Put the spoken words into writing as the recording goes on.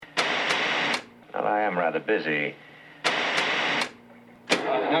rather busy.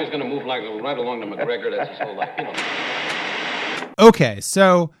 Now he's going to move like right along to McGregor. That's his whole life, you know. Okay,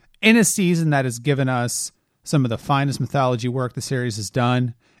 so in a season that has given us some of the finest mythology work the series has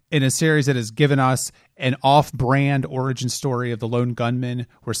done, in a series that has given us an off-brand origin story of the lone gunman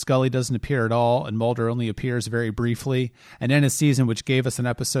where Scully doesn't appear at all and Mulder only appears very briefly, and in a season which gave us an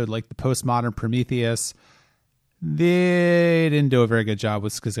episode like the postmodern Prometheus, they didn't do a very good job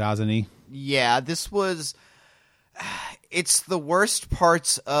with Skazany. Yeah, this was... It's the worst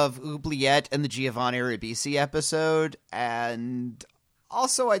parts of Oubliette and the Giovanni Ribisi episode, and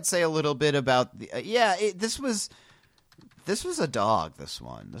also I'd say a little bit about... this was a dog, this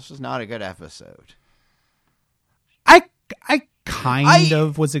one. This was not a good episode. I kind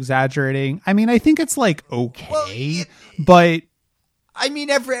of was exaggerating. I mean, I think it's like okay, but... I mean,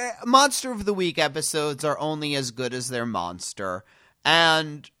 every Monster of the Week episodes are only as good as their monster.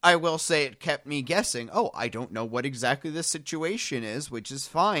 And I will say it kept me guessing, I don't know what exactly the situation is, which is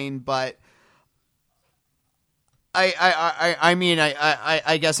fine, but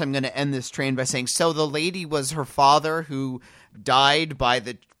I guess I'm going to end this train by saying, so the lady was her father who died by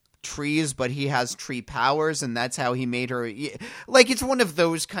the trees, but he has tree powers, and that's how he made her... Like, it's one of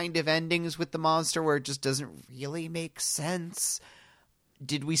those kind of endings with the monster where it just doesn't really make sense.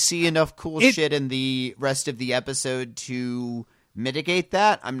 Did we see enough cool shit in the rest of the episode to mitigate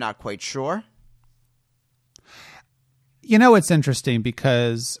that? I'm not quite sure. You know, it's interesting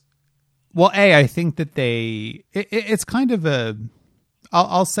because, well, I think that it's kind of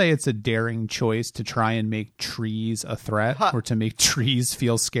I'll say it's a daring choice to try and make trees a threat or to make trees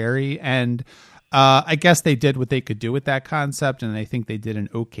feel scary. And I guess they did what they could do with that concept, and I think they did an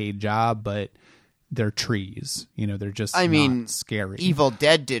okay job, but they're trees. You know, they're just not scary. Evil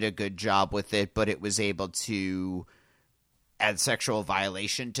Dead did a good job with it, but it was able to add sexual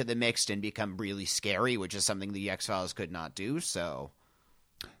violation to the mix and become really scary, which is something the X-Files could not do, so...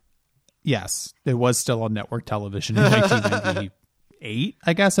 Yes, it was still on network television in 1998,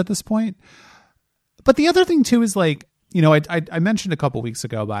 I guess, at this point. But the other thing, too, is like, you know, I mentioned a couple weeks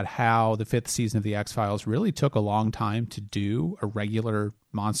ago about how the 5th season of the X-Files really took a long time to do a regular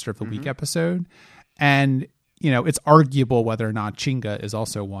Monster of the Week episode. And, you know, it's arguable whether or not Chinga is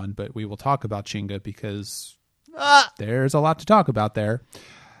also one, but we will talk about Chinga because... there's a lot to talk about there.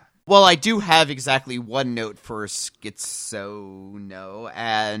 Well, I do have exactly one note for Schizono,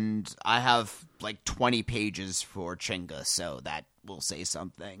 and I have like 20 pages for Chinga, so that will say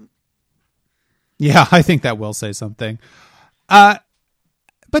something. Yeah, I think that will say something.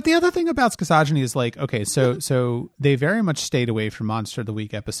 But the other thing about Skazany is like, okay, so they very much stayed away from Monster of the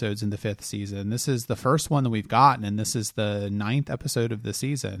Week episodes in the 5th season. This is the first one that we've gotten, and this is the 9th episode of the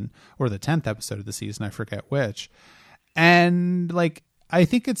season, or the 10th episode of the season, I forget which. And like, I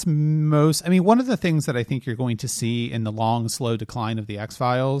think it's one of the things that I think you're going to see in the long, slow decline of the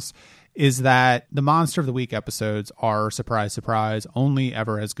X-Files is that the Monster of the Week episodes are, surprise, surprise, only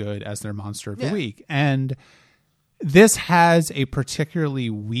ever as good as their Monster of the Week. And this has a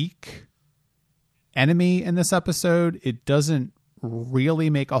particularly weak enemy in this episode. It doesn't really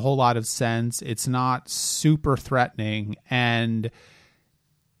make a whole lot of sense. It's not super threatening. And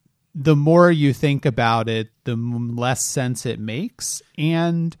the more you think about it, the less sense it makes.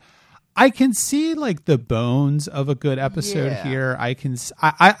 And I can see like the bones of a good episode here.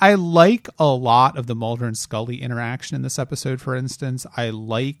 I like a lot of the Mulder and Scully interaction in this episode, for instance. I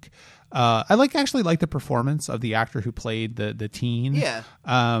actually like the performance of the actor who played the teen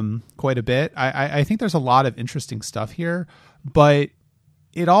quite a bit. I think there's a lot of interesting stuff here, but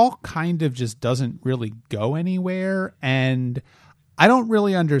it all kind of just doesn't really go anywhere. And I don't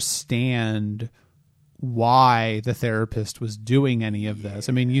really understand why the therapist was doing any of this.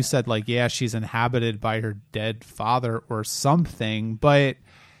 I mean, you said like, she's inhabited by her dead father or something, but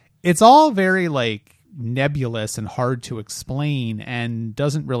it's all very like nebulous and hard to explain and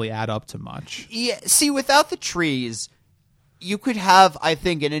doesn't really add up to much. Yeah, see, without the trees, you could have, I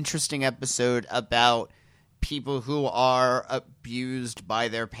think, an interesting episode about people who are abused by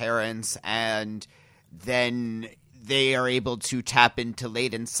their parents and then they are able to tap into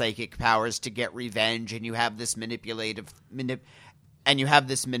latent psychic powers to get revenge, and you have this manipulative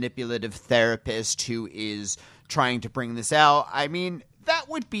therapist who is trying to bring this out. I mean, that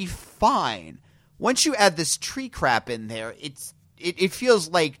would be fine. Once you add this tree crap in there, it feels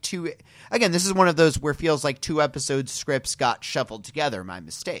like two... Again, this is one of those where it feels like 2 episode scripts got shuffled together. My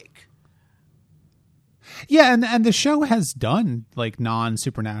mistake. Yeah, and the show has done like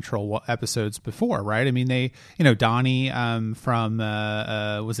non-supernatural episodes before, right? I mean, Donnie from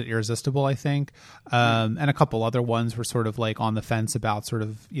was it Irresistible, I think, and a couple other ones were sort of like on the fence about sort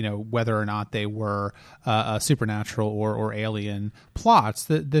of whether or not they were supernatural or alien plots.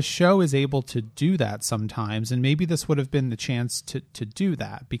 The show is able to do that sometimes, and maybe this would have been the chance to do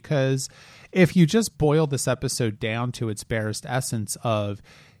that, because if you just boil this episode down to its barest essence of,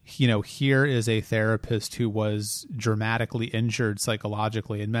 here is a therapist who was dramatically injured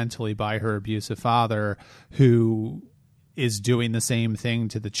psychologically and mentally by her abusive father, who is doing the same thing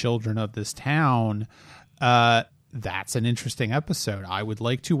to the children of this town. That's an interesting episode. I would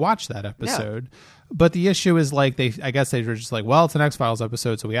like to watch that episode. Yeah. But the issue is like, I guess they were just like, well, it's an X-Files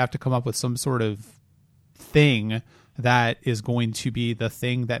episode, so we have to come up with some sort of thing that is going to be the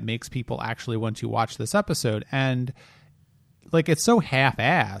thing that makes people actually want to watch this episode. And like, it's so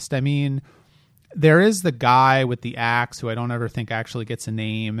half-assed. I mean, there is the guy with the axe who I don't ever think actually gets a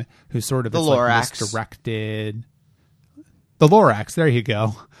name, who sort of is like misdirected. The Lorax, there you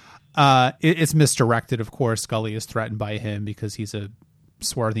go. It's misdirected, of course. Scully is threatened by him because he's a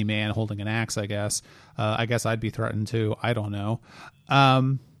swarthy man holding an axe, I guess. I guess I'd be threatened too. I don't know.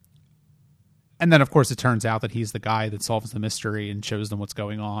 And then, of course, it turns out that he's the guy that solves the mystery and shows them what's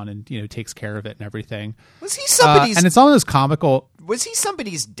going on and, takes care of it and everything. Was he somebody's... and it's almost comical. Was he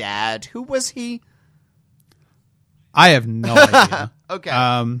somebody's dad? Who was he? I have no idea. Okay.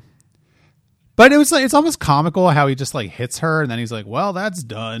 But it's almost comical how he just, like, hits her and then he's like, well, that's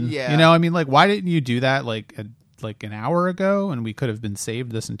done. Yeah. I mean, like, why didn't you do that, like an hour ago? And we could have been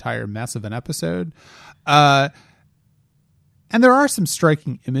saved this entire mess of an episode. And there are some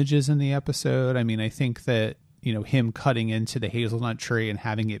striking images in the episode. I mean, I think that, him cutting into the hazelnut tree and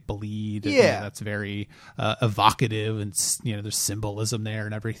having it bleed. Yeah. That's very evocative and, there's symbolism there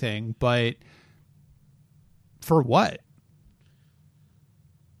and everything. But for what?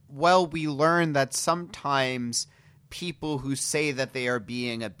 Well, we learn that sometimes people who say that they are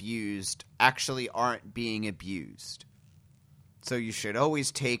being abused actually aren't being abused. So you should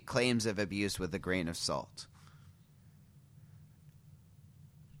always take claims of abuse with a grain of salt.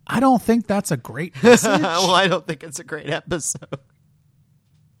 I don't think that's a great message. Well, I don't think it's a great episode.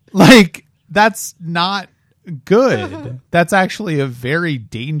 Like, that's not good. That's actually a very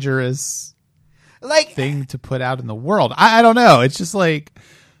dangerous thing to put out in the world. I don't know. It's just like,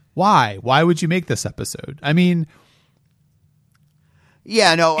 why? Why would you make this episode? I mean,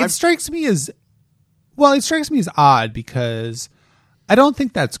 yeah, no. It strikes me as odd because I don't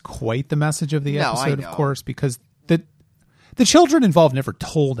think that's quite the message of the episode, of course, because the children involved never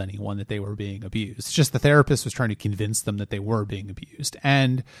told anyone that they were being abused. It's just the therapist was trying to convince them that they were being abused.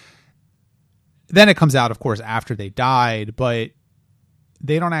 And then it comes out, of course, after they died, but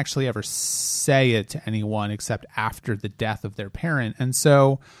they don't actually ever say it to anyone except after the death of their parent. And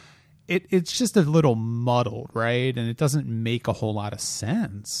so it's just a little muddled, right? And it doesn't make a whole lot of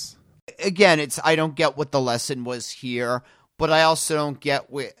sense. Again, I don't get what the lesson was here, but I also don't get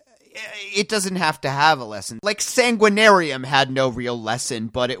it doesn't have to have a lesson. Like, Sanguinarium had no real lesson,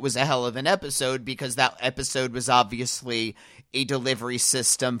 but it was a hell of an episode because that episode was obviously a delivery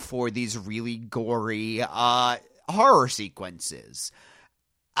system for these really gory horror sequences.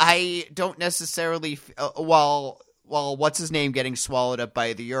 I don't necessarily... while what's-his-name getting swallowed up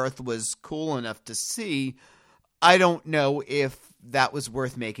by the earth was cool enough to see, I don't know if that was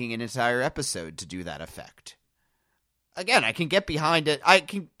worth making an entire episode to do that effect. Again, I can get behind it. I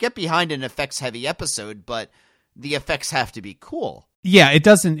can get behind an effects-heavy episode, but the effects have to be cool. Yeah, it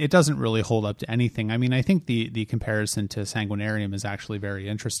doesn't really hold up to anything. I mean, I think the comparison to Sanguinarium is actually very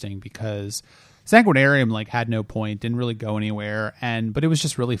interesting because Sanguinarium like had no point, didn't really go anywhere, but it was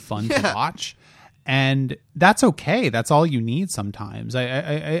just really fun to watch. And that's okay. That's all you need sometimes.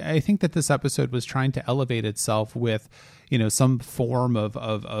 I think that this episode was trying to elevate itself with, some form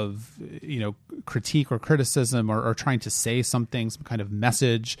of critique or criticism or trying to say something, some kind of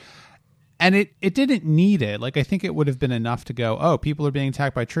message. And it didn't need it. Like, I think it would have been enough to go, oh, people are being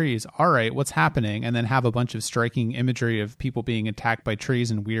attacked by trees. All right, what's happening? And then have a bunch of striking imagery of people being attacked by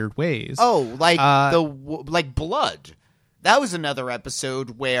trees in weird ways. Oh, like Blood. That was another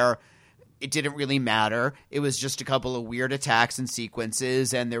episode where it didn't really matter. It was just a couple of weird attacks and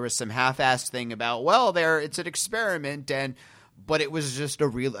sequences, and there was some half-assed thing about, well, it's an experiment, but it was just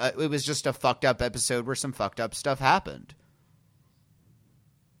a fucked up episode where some fucked up stuff happened.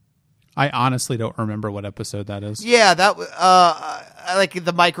 I honestly don't remember what episode that is. Yeah, that like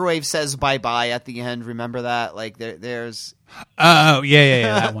the microwave says bye-bye at the end. Remember that? Like there's. Oh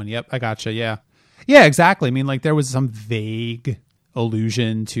yeah, that one. Yep, I gotcha. Yeah, exactly. I mean, like there was some vague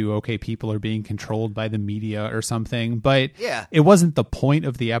allusion to, okay, people are being controlled by the media or something, but Yeah. it wasn't the point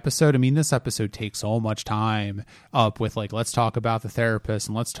of the episode. I mean, this episode takes so much time up with like, let's talk about the therapist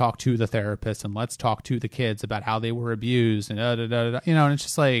and let's talk to the therapist and let's talk to the kids about how they were abused and you know, and it's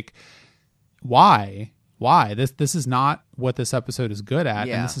just like, why this is not what this episode is good at.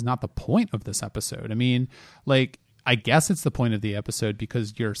 Yeah. And this is not the point of this episode. I mean, like, I guess it's the point of the episode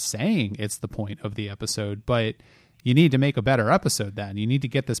because you're saying it's the point of the episode, but you need to make a better episode then. You need to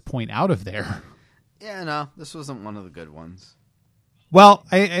get this point out of there. Yeah, no, this wasn't one of the good ones. Well,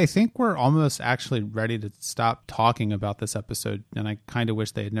 I think we're almost actually ready to stop talking about this episode, and I kind of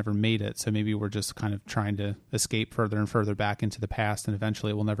wish they had never made it, so maybe we're just kind of trying to escape further and further back into the past, and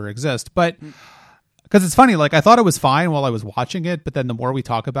eventually it will never exist. But because it's funny, like I thought it was fine while I was watching it, but then the more we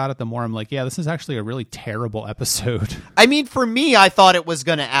talk about it, the more I'm like, yeah, this is actually a really terrible episode. I mean, for me, I thought it was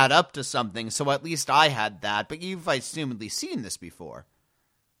going to add up to something, so at least I had that. But you've assumedly seen this before.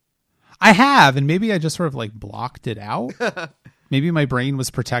 I have, and maybe I just sort of like blocked it out. Maybe my brain was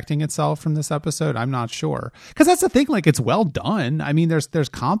protecting itself from this episode. I'm not sure, because that's the thing. Like, it's well done. I mean, there's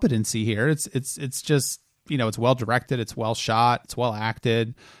competency here. It's just, you know, it's well directed. It's well shot. It's well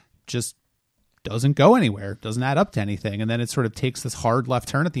acted. Just doesn't go anywhere, doesn't add up to anything. And then it sort of takes this hard left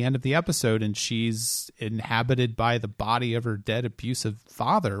turn at the end of the episode, and she's inhabited by the body of her dead abusive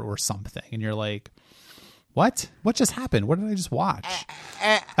father or something. And you're like, what just happened? What did I just watch?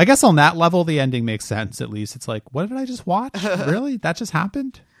 I guess on that level, the ending makes sense. At least it's like, what did I just watch? Really? That just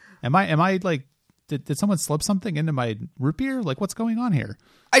happened? Am I like, did someone slip something into my root beer? Like, what's going on here?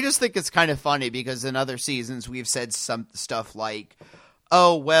 I just think it's kind of funny because in other seasons we've said some stuff like,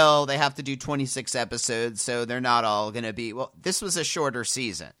 oh, well, they have to do 26 episodes, so they're not all going to be... Well, this was a shorter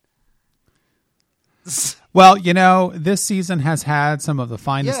season. Well, you know, this season has had some of the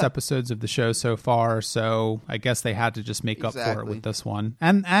finest Yeah. episodes of the show so far, so I guess they had to just make up for it Exactly. with this one.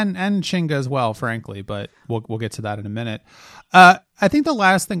 And Chinga as well, frankly, but we'll get to that in a minute. I think the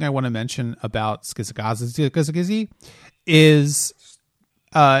last thing I want to mention about Skizagazi is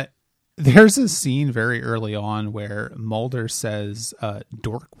there's a scene very early on where Mulder says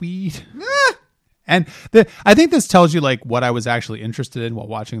dorkweed. And I think this tells you like what I was actually interested in while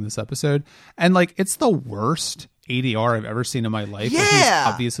watching this episode. And like, it's the worst ADR I've ever seen in my life. Like, he's Yeah.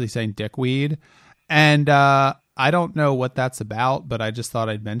 obviously saying dickweed. And I don't know what that's about, but I just thought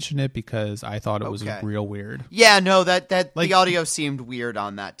I'd mention it because I thought it was Okay. real weird. Yeah, no, that Like- the audio seemed weird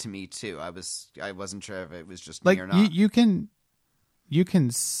on that to me, too. I wasn't sure if it was just Like me or not. you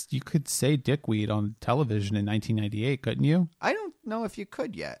could say dickweed on television in 1998, couldn't you? I don't know if you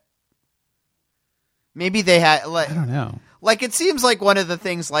could yet. Maybe they had... I don't know. Like, it seems like one of the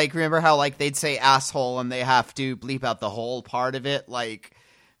things, like, remember how, like, they'd say asshole and they have to bleep out the whole part of it? Like,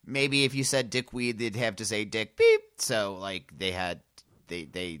 maybe if you said dickweed, they'd have to say dick beep. So, like, they thought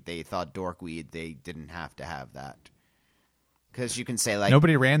dorkweed, they didn't have to have that. Because you can say, like...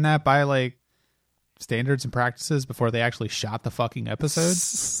 Nobody ran that by like standards and practices before they actually shot the fucking episode.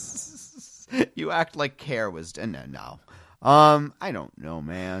 You act like Care was... No. I don't know,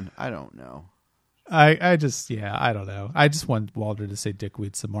 man. I don't know. I don't know. I just want Walter to say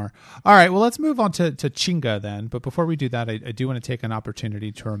dickweed some more. All right, well, let's move on to Chinga then. But before we do that, I do want to take an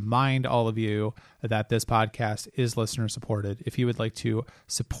opportunity to remind all of you that this podcast is listener supported. If you would like to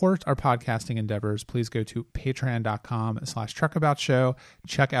support our podcasting endeavors, please go to patreon.com/truckaboutshow.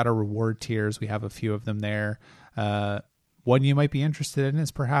 Check out our reward tiers. We have a few of them there. One you might be interested in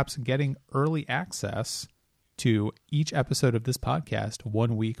is perhaps getting early access to each episode of this podcast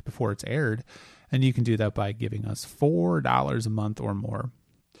 1 week before it's aired. And you can do that by giving us $4 a month or more.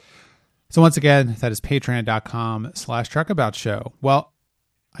 So once again, that is patreon.com/truckaboutshow. Well,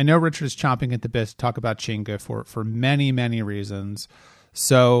 I know Richard is chomping at the bit to talk about Chinga for many, many reasons.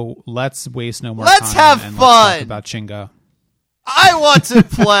 So let's waste no more time. Let's have and fun. Let's talk about Chinga. I want to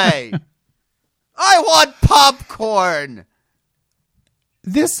play. I want popcorn.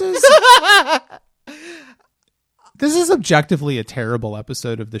 This is objectively a terrible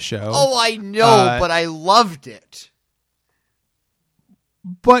episode of the show. Oh, I know, but I loved it.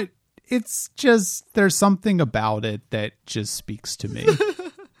 But it's just, there's something about it that just speaks to me.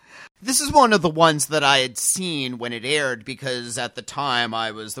 This is one of the ones that I had seen when it aired because at the time I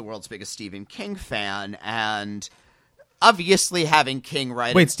was the world's biggest Stephen King fan, and obviously having King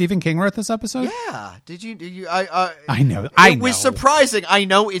write Wait, Stephen King wrote this episode? Yeah. Did you I know. It was surprising. I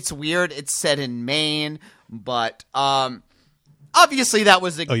know it's weird. It's set in Maine, but obviously that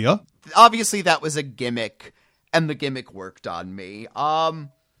was Oh, yeah? obviously that was a gimmick, and the gimmick worked on me. Oh,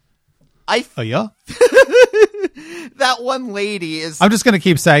 yeah? That one lady is... I'm just going to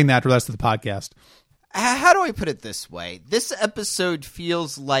keep saying that for the rest of the podcast. how do I put it this way? This episode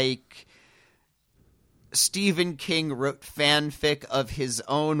feels like Stephen King wrote fanfic of his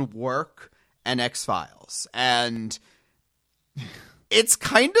own work and X-Files. And it's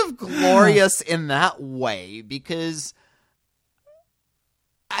kind of glorious in that way because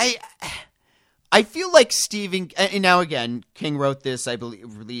I feel like Stephen, and now again, King wrote this, I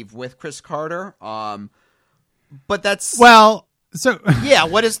believe with Chris Carter. But that's so yeah.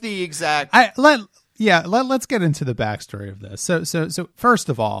 What is the exact? Let's get into the backstory of this. So first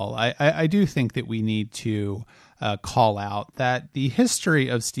of all, I do think that we need to call out that the history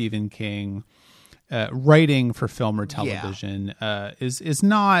of Stephen King writing for film or television is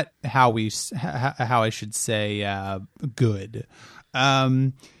not how I should say good.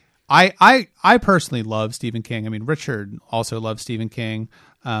 I personally love Stephen King. I mean, Richard also loves Stephen King.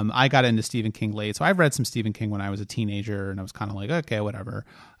 I got into Stephen King late, so I've read some Stephen King when I was a teenager, and I was kind of like, okay, whatever.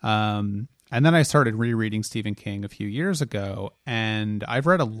 And then I started rereading Stephen King a few years ago, and I've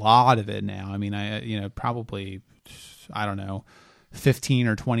read a lot of it now. I mean, probably, I don't know, 15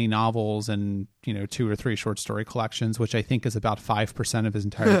 or 20 novels and, 2 or 3 short story collections, which I think is about 5% of his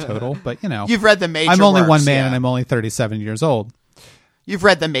entire total. But, You've read the major I'm only works, one man and I'm only 37 years old. You've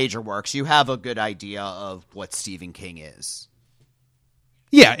read the major works. You have a good idea of what Stephen King is.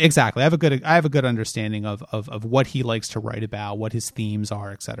 Yeah, exactly. I have a good understanding of what he likes to write about, what his themes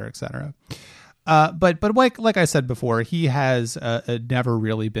are, et cetera, et cetera. But like I said before, he has never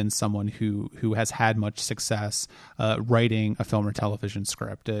really been someone who has had much success writing a film or television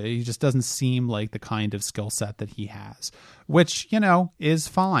script. He just doesn't seem like the kind of skill set that he has, which is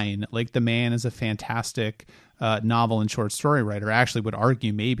fine. Like, the man is a fantastic novel and short story writer. I actually would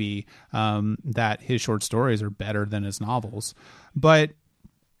argue maybe that his short stories are better than his novels,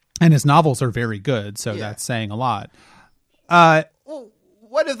 and his novels are very good. So that's saying a lot. One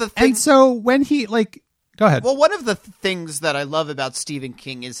of the things, and so when he go ahead. Well, one of the things that I love about Stephen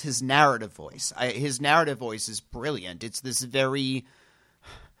King is his narrative voice. His narrative voice is brilliant. It's this he's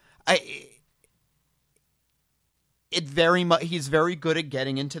very good at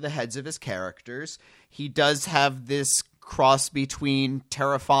getting into the heads of his characters. He does have this cross between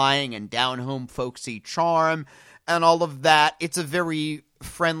terrifying and down-home folksy charm and all of that. It's a very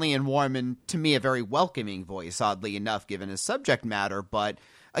friendly and warm and, to me, a very welcoming voice, oddly enough, given his subject matter. But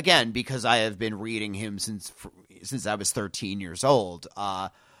again, because I have been reading him since I was 13 years old.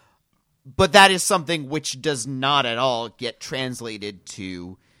 But that is something which does not at all get translated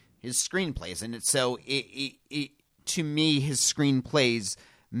to his screenplays. And to me, his screenplays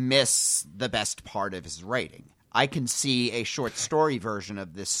miss the best part of his writing. I can see a short story version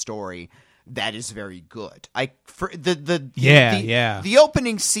of this story that is very good. The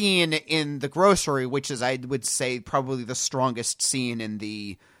opening scene in the grocery, which is, I would say, probably the strongest scene in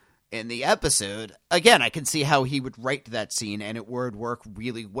the episode. Again, I can see how he would write that scene and it would work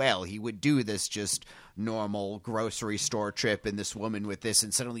really well. He would do this just normal grocery store trip and this woman with this,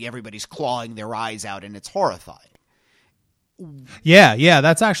 and suddenly everybody's clawing their eyes out and it's horrifying. Yeah,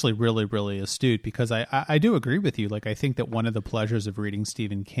 that's actually really, really astute, because I do agree with you. Like, I think that one of the pleasures of reading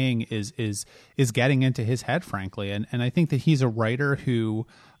Stephen King is getting into his head, frankly, and I think that he's a writer who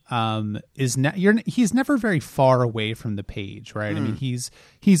he's never very far away from the page, right? I mean, he's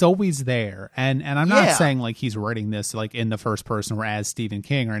always there, and I'm not saying like he's writing this like in the first person or as Stephen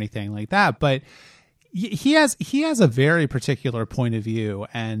King or anything like that, but he has a very particular point of view,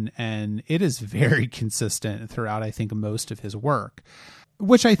 and it is very consistent throughout, I think, most of his work,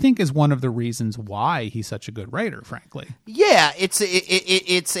 which I think is one of the reasons why he's such a good writer, frankly. Yeah, it's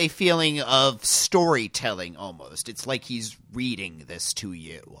a feeling of storytelling almost. It's like he's reading this to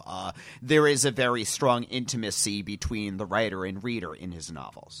you. There is a very strong intimacy between the writer and reader in his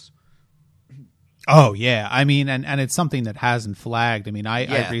novels. Oh, yeah. I mean, and it's something that hasn't flagged. I mean,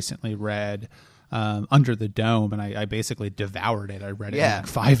 I recently read Under the Dome, and I basically devoured it. I read it in like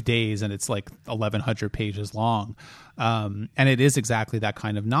 5 days, and it's like 1,100 pages long. And it is exactly that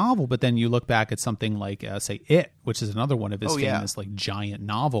kind of novel. But then you look back at something like, say, It, which is another one of his famous like giant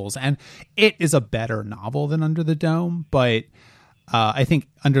novels. And It is a better novel than Under the Dome, but I think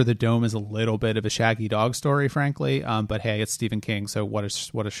Under the Dome is a little bit of a Shaggy Dog story, frankly. But hey, it's Stephen King, so what a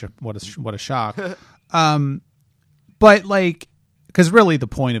shock. But like, because really the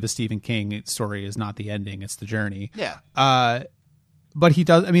point of a Stephen King story is not the ending, it's the journey. Yeah. But he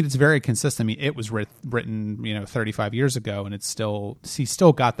does, I mean, it's very consistent. I mean, it was written, 35 years ago, and he's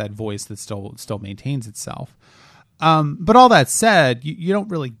still got that voice that still maintains itself. But all that said, you don't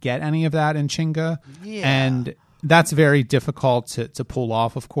really get any of that in Chinga. Yeah. And that's very difficult to pull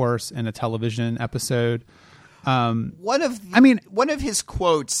off, of course, in a television episode. One of his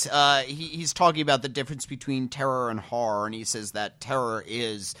quotes, he's talking about the difference between terror and horror, and he says that terror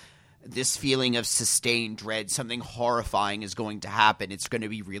is this feeling of sustained dread. Something horrifying is going to happen. It's going to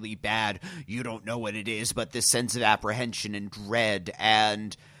be really bad. You don't know what it is, but this sense of apprehension and dread.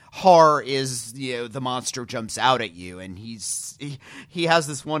 And horror is, the monster jumps out at you. And he has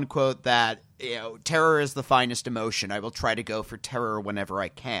this one quote that, terror is the finest emotion. I will try to go for terror whenever I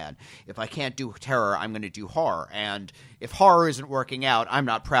can. If I can't do terror, I'm going to do horror. And if horror isn't working out, I'm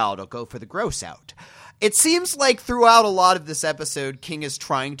not proud. I'll go for the gross out. It seems like throughout a lot of this episode, King is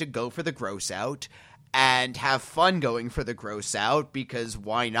trying to go for the gross out and have fun going for the gross out, because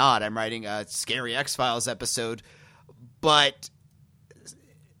why not? I'm writing a scary X-Files episode, but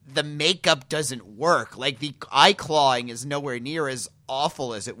the makeup doesn't work. Like, the eye clawing is nowhere near as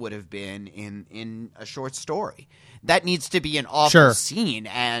awful as it would have been in a short story. That needs to be an awful scene,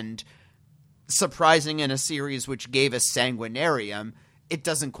 and surprising in a series which gave us Sanguinarium, it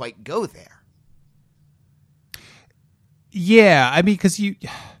doesn't quite go there. Yeah, I mean, because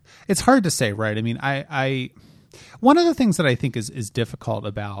it's hard to say, right? I mean, I one of the things that I think is difficult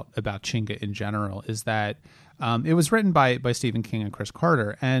about Chinga in general is that it was written by Stephen King and Chris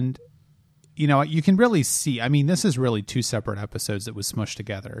Carter, and you can really see. I mean, this is really two separate episodes that was smushed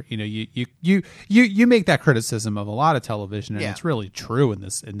together. You make that criticism of a lot of television, and it's really true in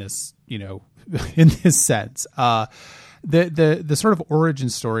this in this sense. The sort of origin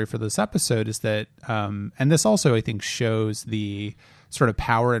story for this episode is that, and this also I think shows the sort of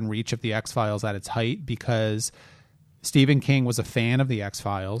power and reach of the X-Files at its height, because Stephen King was a fan of the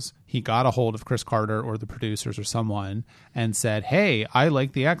X-Files. He got a hold of Chris Carter or the producers or someone and said, "Hey, I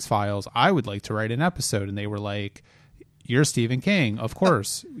like the X-Files. I would like to write an episode." And they were like, "You're Stephen King. Of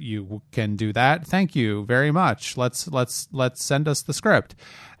course you can do that. Thank you very much. Let's send us the script."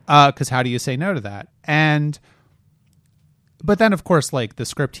 'Cause how do you say no to that? But then, of course, like the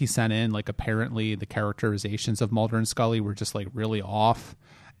script he sent in, like apparently the characterizations of Mulder and Scully were just like really off.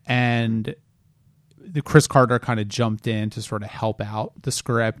 And the Chris Carter kind of jumped in to sort of help out the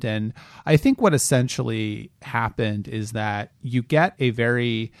script. And I think what essentially happened is that you get a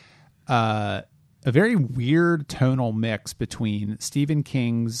very weird tonal mix between Stephen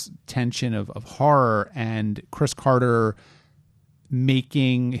King's tension of horror and Chris Carter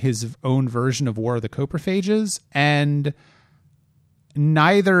making his own version of War of the Coprophages, and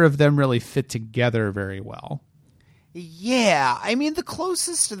neither of them really fit together very well. Yeah, I mean, the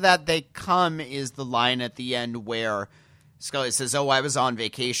closest to that they come is the line at the end where Scully says, "Oh, I was on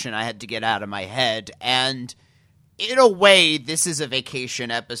vacation. I had to get out of my head." And in a way, this is a vacation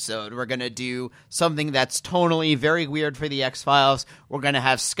episode. We're going to do something that's tonally very weird for the X-Files. We're going to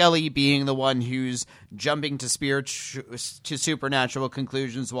have Scully being the one who's jumping to supernatural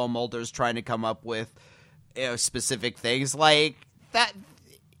conclusions while Mulder's trying to come up with specific things like that.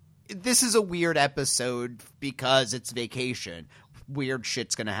 This is a weird episode because it's vacation. Weird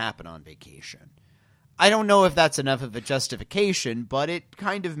shit's going to happen on vacation. I don't know if that's enough of a justification, but it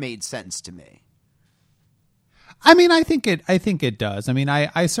kind of made sense to me. I mean, I think it does. I mean,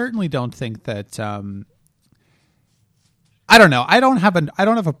 I certainly don't think that. I don't know. I don't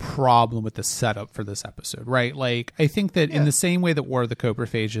have a problem with the setup for this episode, right? Like, I think that in the same way that War of the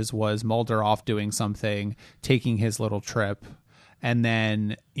Coprophages was Mulder off doing something, taking his little trip, and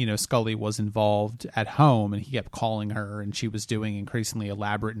then, Scully was involved at home and he kept calling her and she was doing increasingly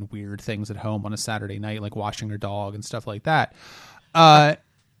elaborate and weird things at home on a Saturday night, like washing her dog and stuff like that.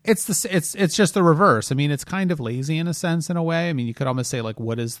 It's just the reverse. I mean, it's kind of lazy in a sense, in a way. I mean, you could almost say, like,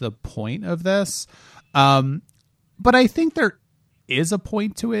 what is the point of this? But I think there is a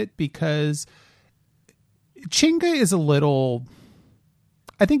point to it, because Chinga is a little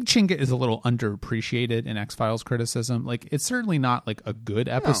underappreciated in X-Files criticism. Like, it's certainly not like a good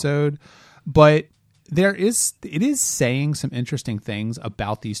episode, but it is saying some interesting things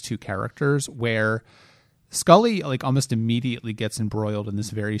about these two characters, where Scully like almost immediately gets embroiled in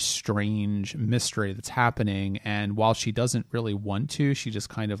this very strange mystery that's happening. And while she doesn't really want to, she just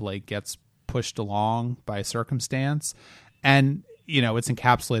kind of like gets pushed along by circumstance. And, it's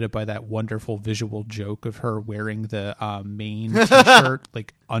encapsulated by that wonderful visual joke of her wearing the main t-shirt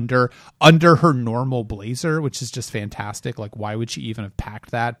like under her normal blazer, which is just fantastic. Like, why would she even have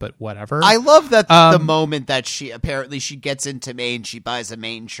packed that? But whatever. I love that the moment that she gets into Maine, she buys a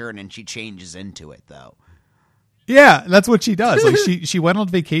Maine shirt and she changes into it, though. Yeah, that's what she does. Like, she went on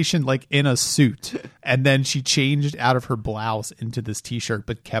vacation like in a suit, and then she changed out of her blouse into this t-shirt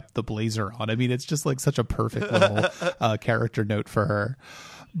but kept the blazer on. I mean, it's just like such a perfect little character note for her.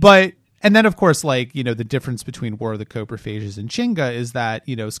 But And then, of course, like, the difference between War of the Coprophages and Chinga is that,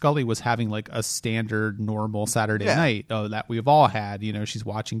 Scully was having like a standard normal Saturday night that we've all had. She's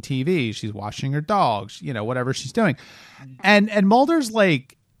watching TV, she's washing her dogs, whatever she's doing. And Mulder's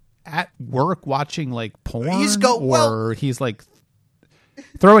like at work watching like porn, he's like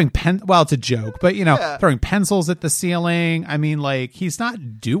throwing it's a joke, but throwing pencils at the ceiling. I mean, like, he's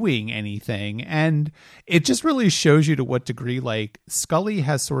not doing anything, and it just really shows you to what degree like Scully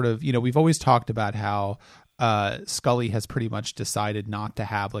has sort of, we've always talked about how Scully has pretty much decided not to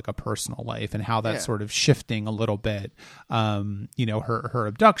have like a personal life, and how that's sort of shifting a little bit. Her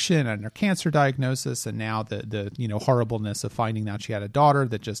abduction and her cancer diagnosis, and now the horribleness of finding out she had a daughter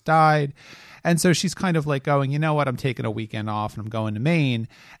that just died. And so she's kind of like going, I'm taking a weekend off and I'm going to Maine.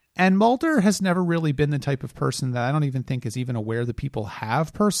 And Mulder has never really been the type of person that I don't even think is even aware that people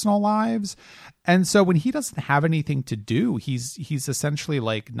have personal lives. And so when he doesn't have anything to do, he's essentially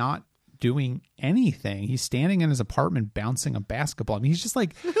like not doing anything. He's standing in his apartment bouncing a basketball. I mean, he's just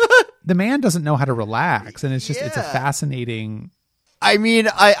like, the man doesn't know how to relax. And it's just, it's a fascinating. I mean,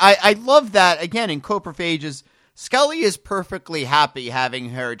 I love that. Again, in Coprophages, Scully is perfectly happy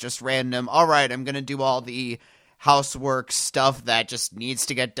having her just random, all right, I'm going to do all the housework stuff that just needs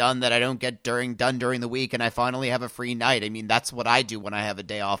to get done that I don't get done during the week, and I finally have a free night. I mean, that's what I do when I have a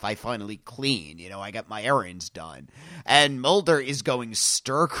day off. I finally clean, I get my errands done. And Mulder is going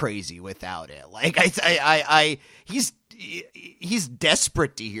stir crazy without it. Like, he's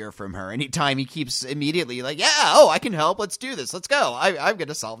desperate to hear from her. Anytime he keeps immediately like, I can help. Let's do this. Let's go. I'm going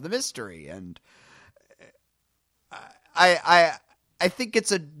to solve the mystery. And I think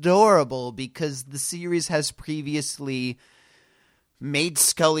it's adorable because the series has previously made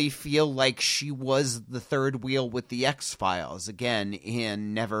Scully feel like she was the third wheel with the X-Files. Again,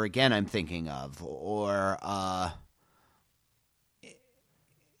 in Never Again, I'm thinking of. Or,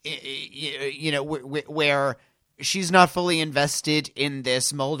 where she's not fully invested in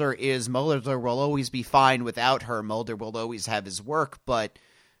this. Mulder will always be fine without her. Mulder will always have his work, but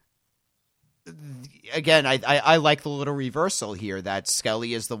again, I like the little reversal here that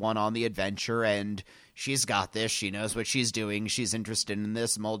Scully is the one on the adventure and she's got this. She knows what she's doing. She's interested in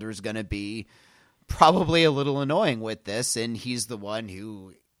this. Mulder's going to be probably a little annoying with this, and he's the one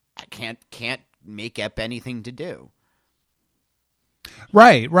who can't make up anything to do.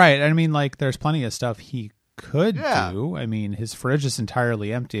 Right. I mean, like, there's plenty of stuff he could do. I mean, his fridge is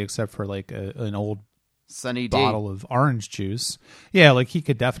entirely empty except for like an old Sunny D bottle of orange juice. Yeah, like he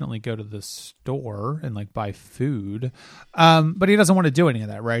could definitely go to the store and like buy food, but he doesn't want to do any of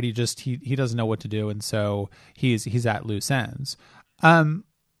that, right? He doesn't know what to do, and so he's at loose ends. But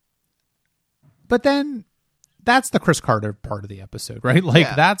then that's the Chris Carter part of the episode, right?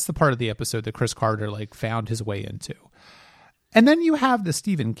 Like that's the part of the episode that Chris Carter like found his way into. And then you have the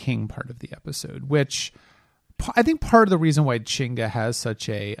Stephen King part of the episode, which I think part of the reason why Chinga has such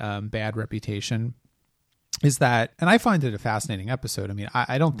a bad reputation is that, and I find it a fascinating episode. I mean,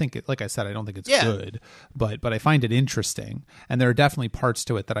 I don't think it, like I said, I don't think it's good, but I find it interesting. And there are definitely parts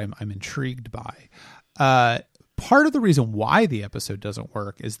to it that I'm intrigued by. Part of the reason why the episode doesn't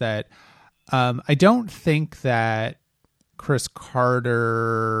work is that I don't think that Chris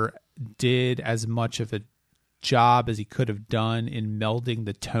Carter did as much of a job as he could have done in melding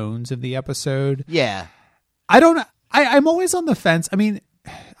the tones of the episode. Yeah. I'm always on the fence. I mean,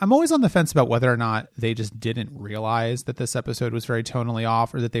 I'm always on the fence about whether or not they just didn't realize that this episode was very tonally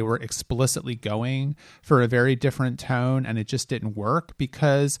off, or that they were explicitly going for a very different tone and it just didn't work,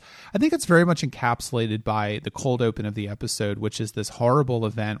 because I think it's very much encapsulated by the cold open of the episode, which is this horrible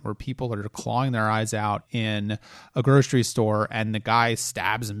event where people are clawing their eyes out in a grocery store and the guy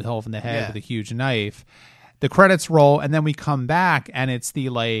stabs himself in the head with a huge knife. The credits roll and then we come back and it's the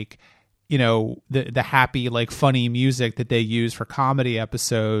like, the happy, like funny music that they use for comedy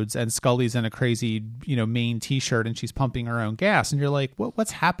episodes, and Scully's in a crazy, Maine t-shirt and she's pumping her own gas. And you're like,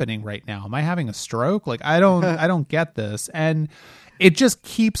 what's happening right now? Am I having a stroke? Like, I don't get this. And it just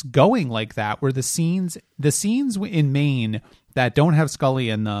keeps going like that, where the scenes in Maine that don't have Scully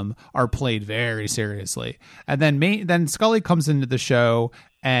in them are played very seriously. And then Scully comes into the show,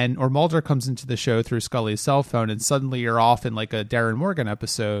 or Mulder comes into the show through Scully's cell phone, and suddenly you're off in like a Darren Morgan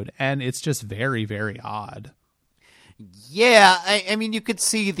episode, and it's just very, very odd. Yeah, I mean, you could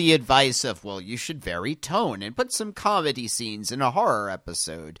see the advice of, well, you should vary tone and put some comedy scenes in a horror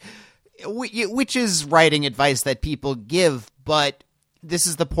episode, which is writing advice that people give, but this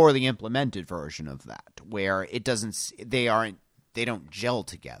is the poorly implemented version of that, where they don't gel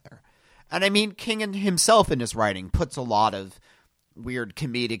together. And I mean, King himself in his writing puts a lot of weird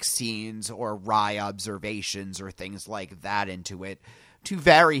comedic scenes or wry observations or things like that into it. to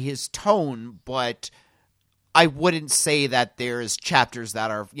vary his tone, but I wouldn't say that there's chapters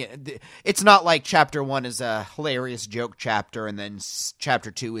that are... it's not like chapter 1 is a hilarious joke chapter, and then chapter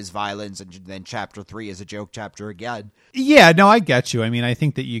 2 is violence, and then chapter 3 is a joke chapter again. Yeah, no, I get you. I mean, I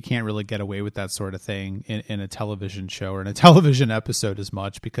think that you can't really get away with that sort of thing in a television show or in a television episode as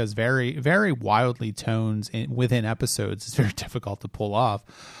much, because very, very wildly tones within episodes is very difficult to pull off.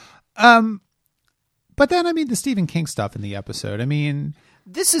 But then, I mean, the Stephen King stuff in the episode, I mean...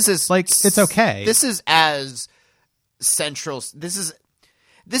 This is as it's okay. This is as central. This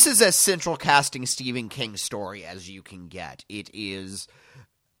is as central casting Stephen King story as you can get. It is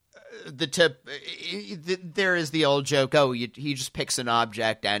the tip. There is the old joke. Oh, he just picks an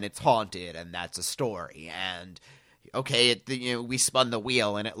object and it's haunted, and that's a story. And okay, we spun the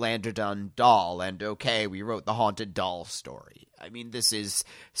wheel and it landed on doll. And okay, we wrote the haunted doll story. I mean, this is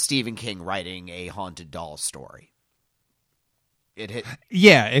Stephen King writing a haunted doll story.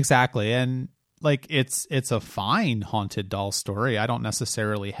 Yeah, exactly. And like it's a fine haunted doll story. I don't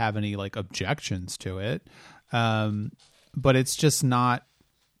necessarily have any like objections to it. But it's just not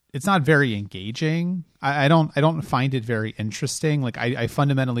very engaging. I don't find it very interesting. Like I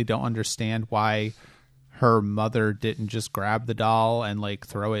fundamentally don't understand why her mother didn't just grab the doll and like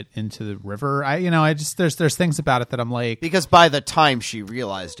throw it into the river. There's things about it that I'm like, because by the time she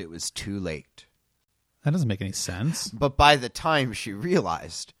realized it was too late. That doesn't make any sense. But by the time she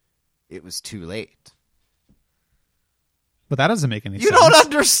realized, it was too late. But that doesn't make any sense. You don't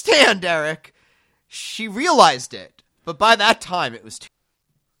understand, Eric. She realized it, but by that time, it was too...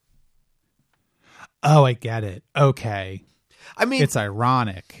 Oh, I get it. Okay. I mean... It's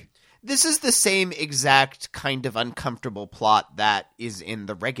ironic. This is the same exact kind of uncomfortable plot that is in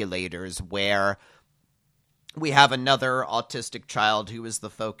The Regulators, where... we have another autistic child who is the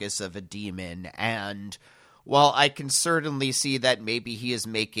focus of a demon, and while I can certainly see that maybe he is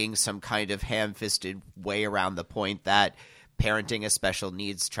making some kind of ham-fisted way around the point that parenting a special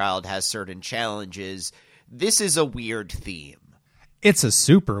needs child has certain challenges, this is a weird theme. It's a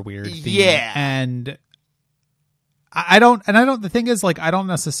super weird theme. Yeah. And I don't, the thing is, like, I don't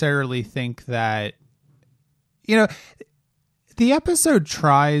necessarily think that, the episode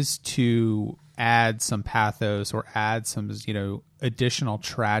tries to add some pathos or add some, additional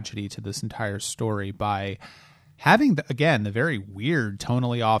tragedy to this entire story by having, the very weird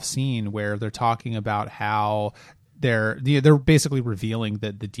tonally off scene where they're talking about how they're basically revealing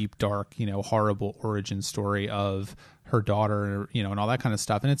the deep, dark, horrible origin story of her daughter, and all that kind of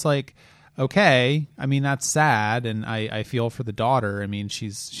stuff. And it's like, okay, I mean, that's sad. And I feel for the daughter. I mean,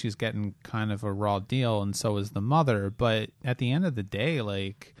 she's getting kind of a raw deal, and so is the mother. But at the end of the day,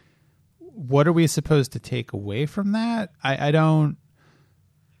 like, what are we supposed to take away from that? I don't,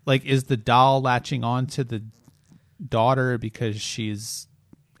 like, is the doll latching on to the daughter because she's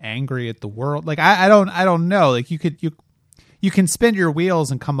angry at the world? Like, I don't know. Like, you can spin your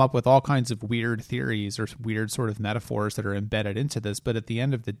wheels and come up with all kinds of weird theories or weird sort of metaphors that are embedded into this. But at the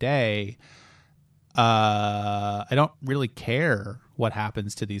end of the day, I don't really care what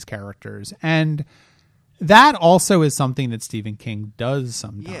happens to these characters. And that also is something that Stephen King does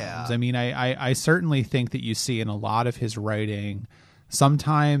sometimes. Yeah. I mean, I certainly think that you see in a lot of his writing,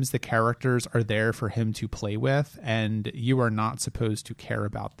 sometimes the characters are there for him to play with, and you are not supposed to care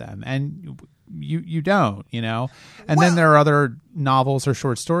about them. And you don't, And then there are other novels or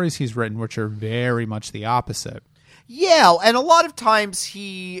short stories he's written which are very much the opposite. Yeah, and a lot of times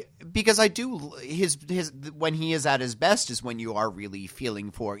because I do his when he is at his best is when you are really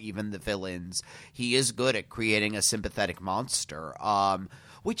feeling for even the villains. He is good at creating a sympathetic monster,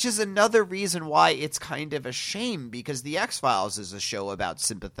 which is another reason why it's kind of a shame, because The X-Files is a show about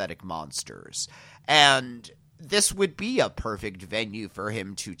sympathetic monsters, and this would be a perfect venue for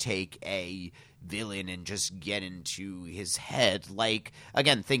him to take a villain and just get into his head. Like,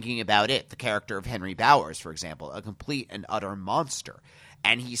 again, thinking about it, the character of Henry Bowers, for example, a complete and utter monster.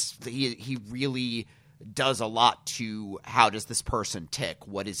 And he really does a lot to how does this person tick?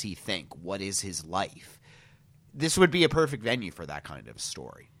 What does he think? What is his life? This would be a perfect venue for that kind of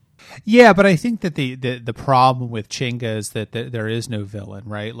story. Yeah, but I think that the problem with Chinga is that there is no villain,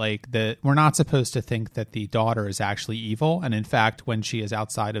 right? Like, we're not supposed to think that the daughter is actually evil. And in fact, when she is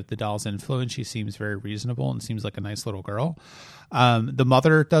outside of the doll's influence, she seems very reasonable and seems like a nice little girl. The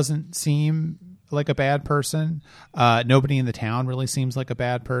mother doesn't seem like a bad person. Nobody in the town really seems like a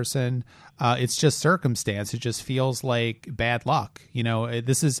bad person. It's just circumstance. It just feels like bad luck.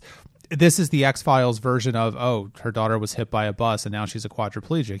 this is the X-Files version of, oh, her daughter was hit by a bus and now she's a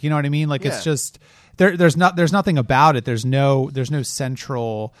quadriplegic. You know what I mean? Like, it's just there's nothing about it. There's no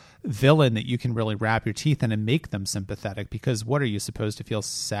central villain that you can really wrap your teeth in and make them sympathetic, because what are you supposed to feel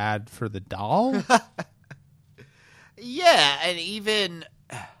sad for the doll? Yeah, and even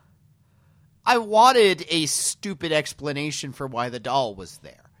I wanted a stupid explanation for why the doll was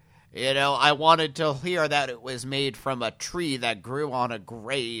there. You know, I wanted to hear that it was made from a tree that grew on a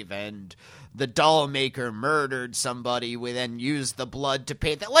grave, and the doll maker murdered somebody and then used the blood to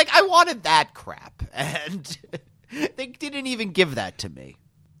paint that. Like, I wanted that crap, and they didn't even give that to me.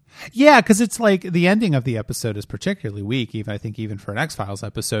 Yeah, because it's like the ending of the episode is particularly weak, even for an X-Files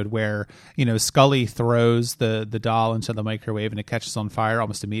episode, where, you know, Scully throws the doll into the microwave and it catches on fire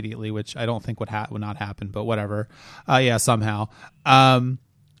almost immediately, which I don't think would not happen, but whatever. Somehow.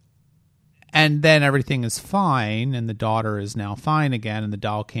 And then everything is fine, and the daughter is now fine again, and the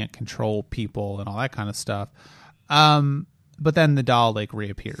doll can't control people and all that kind of stuff. But then the doll like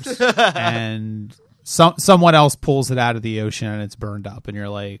reappears, and someone else pulls it out of the ocean, and it's burned up, and you're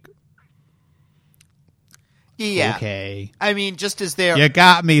like, yeah, okay. I mean, just as there, you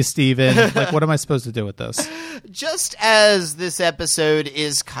got me, Steven. Like, what am I supposed to do with this? Just as this episode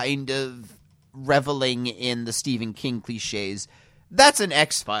is kind of reveling in the Stephen King cliches, that's an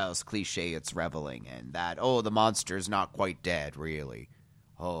X-Files cliche it's reveling in. That, oh, the monster's not quite dead, really.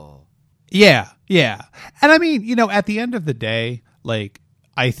 Oh. Yeah. And I mean, you know, at the end of the day, like,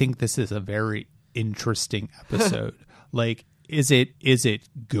 I think this is a very interesting episode. Like, is it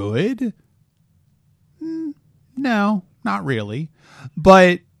good? No, not really.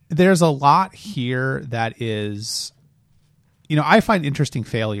 But there's a lot here that is, you know, I find interesting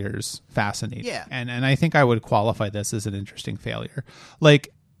failures fascinating. Yeah. And I think I would qualify this as an interesting failure.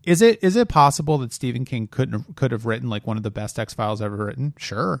 Like, is it possible that Stephen King could have written like one of the best X-Files ever written?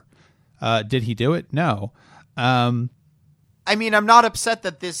 Sure. Did he do it? No. I mean, I'm not upset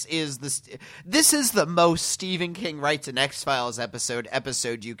that this is the most Stephen King writes an X-Files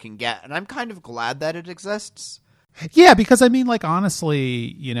episode you can get, and I'm kind of glad that it exists. Yeah, because I mean, like,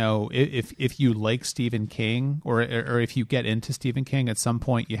 honestly, you know, if you like Stephen King, or if you get into Stephen King, at some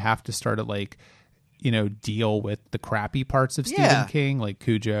point you have to start to, like, you know, deal with the crappy parts of Stephen King, like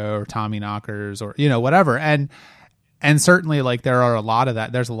Cujo or Tommy Knockers, or, you know, whatever. And certainly, like, there's a lot of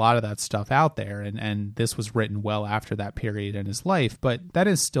that stuff out there, and this was written well after that period in his life, but that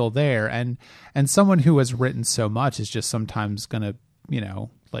is still there. And someone who has written so much is just sometimes gonna, you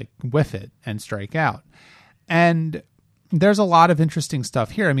know, like, whiff it and strike out. And there's a lot of interesting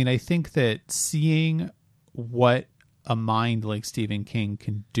stuff here. I mean, I think that seeing what a mind like Stephen King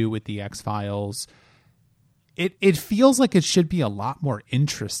can do with the X-Files, it feels like it should be a lot more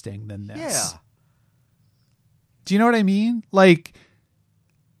interesting than this. Yeah. Do you know what I mean? Like,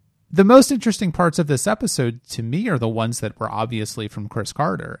 the most interesting parts of this episode to me are the ones that were obviously from Chris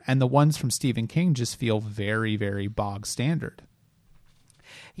Carter, and the ones from Stephen King just feel very, very bog standard.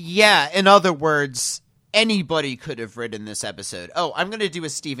 Yeah, in other words, anybody could have written this episode. Oh, I'm going to do a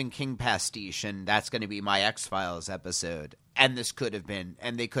Stephen King pastiche, and that's going to be my X-Files episode. And they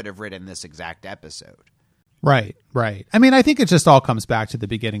could have written this exact episode. Right. I mean, I think it just all comes back to the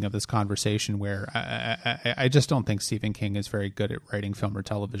beginning of this conversation, where I just don't think Stephen King is very good at writing film or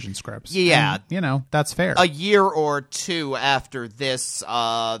television scripts. Yeah. And, you know, that's fair. A year or two after this,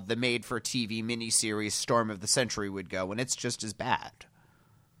 the made-for-TV miniseries Storm of the Century would go, and it's just as bad.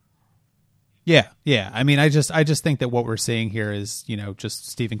 Yeah. I mean, I just think that what we're seeing here is, you know, just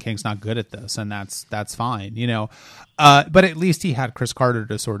Stephen King's not good at this, and that's fine, you know. But at least he had Chris Carter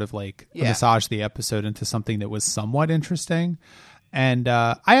to sort of like massage the episode into something that was somewhat interesting. And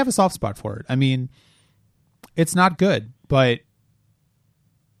I have a soft spot for it. I mean, it's not good, but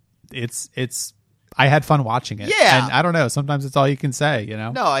it's I had fun watching it. Yeah. And I don't know, sometimes it's all you can say, you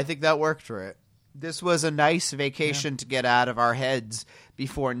know. No, I think that worked for it. This was a nice vacation to get out of our heads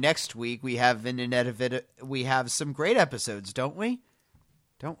before next week. We have we have some great episodes, don't we?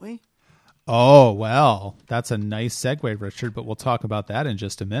 Oh, well, that's a nice segue, Richard, but we'll talk about that in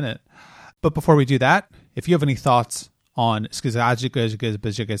just a minute. But before we do that, if you have any thoughts on Skizajig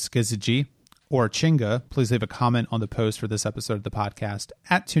or Chinga, please leave a comment on the post for this episode of the podcast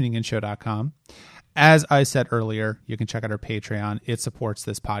at tuninginshow.com. As I said earlier, you can check out our Patreon. It supports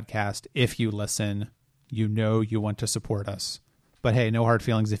this podcast. If you listen, you know you want to support us. But hey, no hard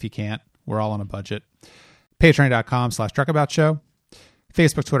feelings if you can't. We're all on a budget. Patreon.com/truckaboutshow.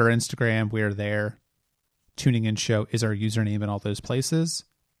 Facebook, Twitter, Instagram, we're there. Tuning In Show is our username in all those places.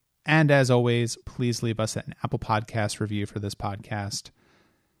 And as always, please leave us an Apple Podcast review for this podcast.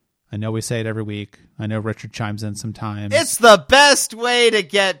 I know we say it every week. I know Richard chimes in sometimes. It's the best way to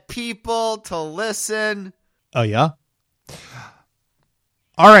get people to listen. Oh, yeah?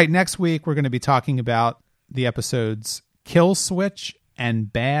 All right, next week we're going to be talking about the episodes Kill Switch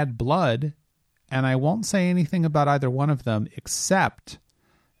and Bad Blood, and I won't say anything about either one of them except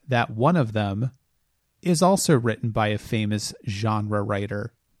that one of them is also written by a famous genre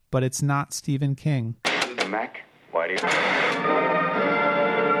writer, but it's not Stephen King. Mac, why do you...